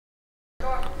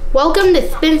Welcome to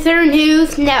Spencer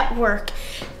News Network.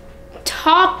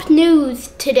 Top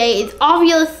news today is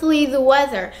obviously the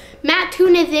weather. Matt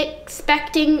Toon is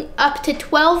expecting up to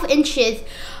 12 inches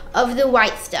of the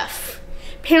white stuff.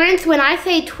 Parents, when I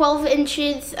say 12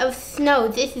 inches of snow,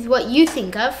 this is what you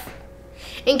think of.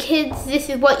 And kids, this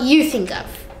is what you think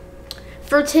of.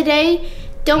 For today,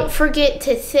 don't forget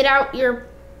to sit out your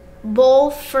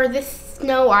bowl for the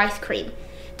snow ice cream.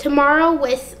 Tomorrow,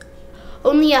 with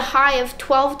only a high of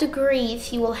 12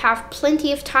 degrees, you will have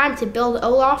plenty of time to build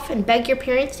Olaf and beg your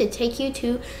parents to take you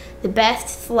to the best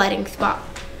sledding spot.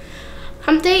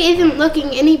 Hump Day isn't looking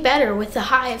any better with a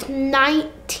high of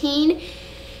 19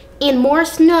 and more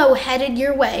snow headed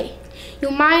your way. You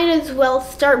might as well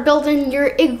start building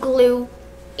your igloo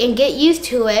and get used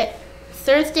to it.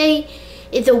 Thursday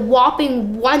is a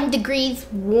whopping 1 degree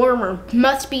warmer.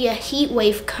 Must be a heat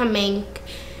wave coming.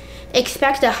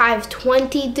 Expect a high of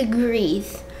 20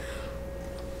 degrees.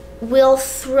 We'll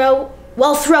throw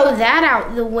that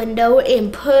out the window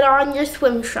and put on your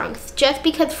swim trunks. Just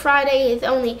because Friday is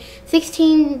only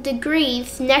 16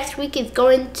 degrees, next week is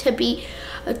going to be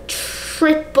a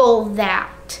triple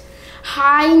that.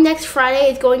 High next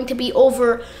Friday is going to be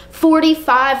over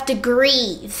 45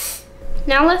 degrees.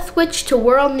 Now let's switch to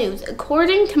world news.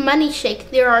 According to Money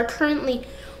Shake, there are currently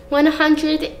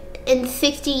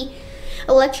 160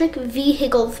 electric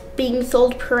vehicles being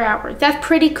sold per hour. That's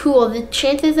pretty cool. The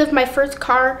chances of my first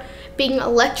car being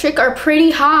electric are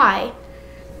pretty high.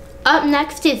 Up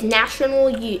next is national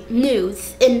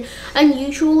news. An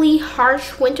unusually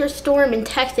harsh winter storm in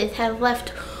Texas has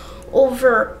left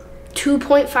over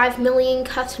 2.5 million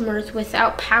customers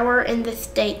without power in the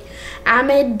state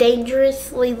amid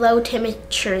dangerously low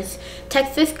temperatures.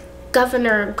 Texas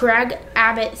Governor Greg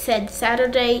Abbott said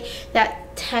Saturday that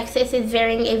Texas is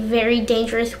fearing a very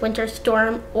dangerous winter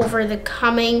storm over the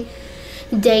coming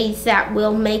days that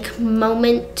will make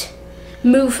movement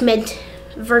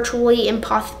virtually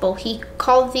impossible. He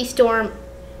called the storm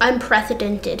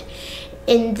unprecedented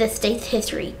in the state's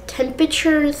history.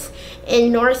 Temperatures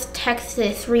in North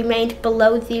Texas remained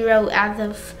below zero as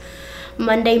of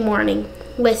Monday morning,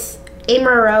 with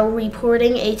Amarillo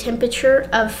reporting a temperature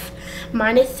of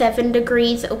 -7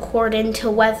 degrees according to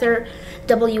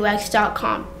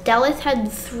weatherwx.com. Dallas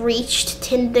had reached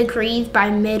 10 degrees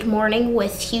by mid-morning,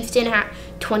 with Houston at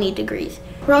 20 degrees.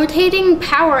 Rotating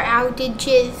power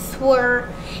outages were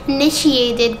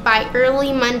initiated by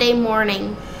early Monday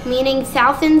morning, meaning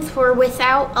thousands were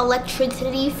without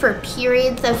electricity for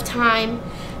periods of time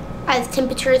as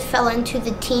temperatures fell into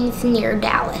the teens near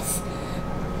Dallas.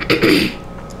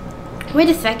 Wait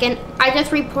a second, I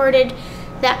just reported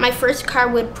that my first car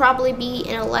would probably be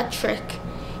an electric,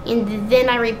 and then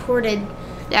I reported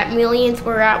that millions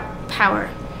were out power.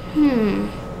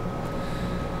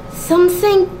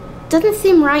 Something doesn't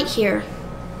seem right here.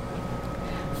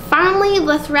 Finally,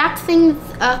 let's wrap things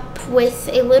up with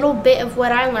a little bit of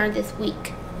what I learned this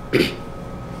week.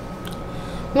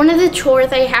 One of the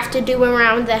chores I have to do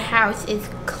around the house is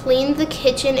clean the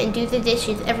kitchen and do the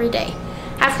dishes every day.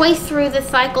 Halfway through the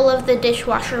cycle of the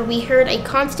dishwasher, we heard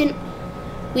constant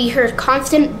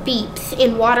beeps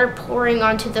and water pouring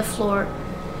onto the floor.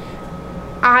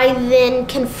 I then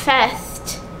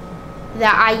confessed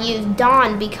that I used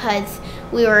Dawn because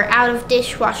we were out of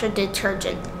dishwasher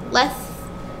detergent. Let's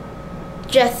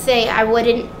just say I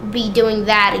wouldn't be doing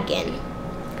that again.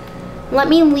 Let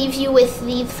me leave you with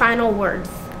these final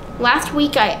words. Last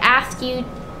week I asked you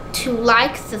to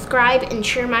like, subscribe, and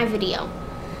share my video.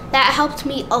 That helped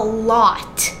me a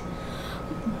lot.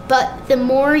 But the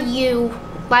more you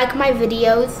like my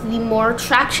videos, the more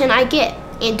traction I get.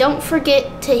 And don't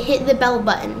forget to hit the bell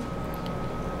button.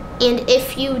 And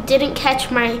if you didn't catch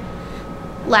my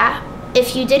last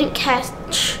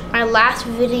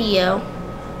video,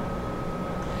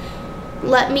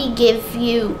 let me give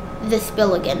you the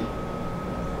spiel again.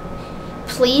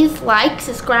 Please like,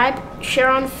 subscribe, share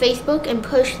on Facebook, and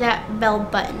push that bell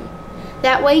button.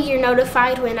 That way you're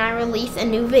notified when I release a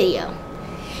new video.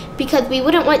 Because we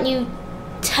wouldn't want you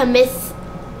to miss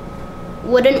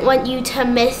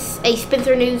a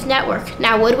Spencer News Network.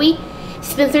 Now, would we?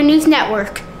 Spencer News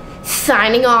Network,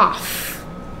 signing off.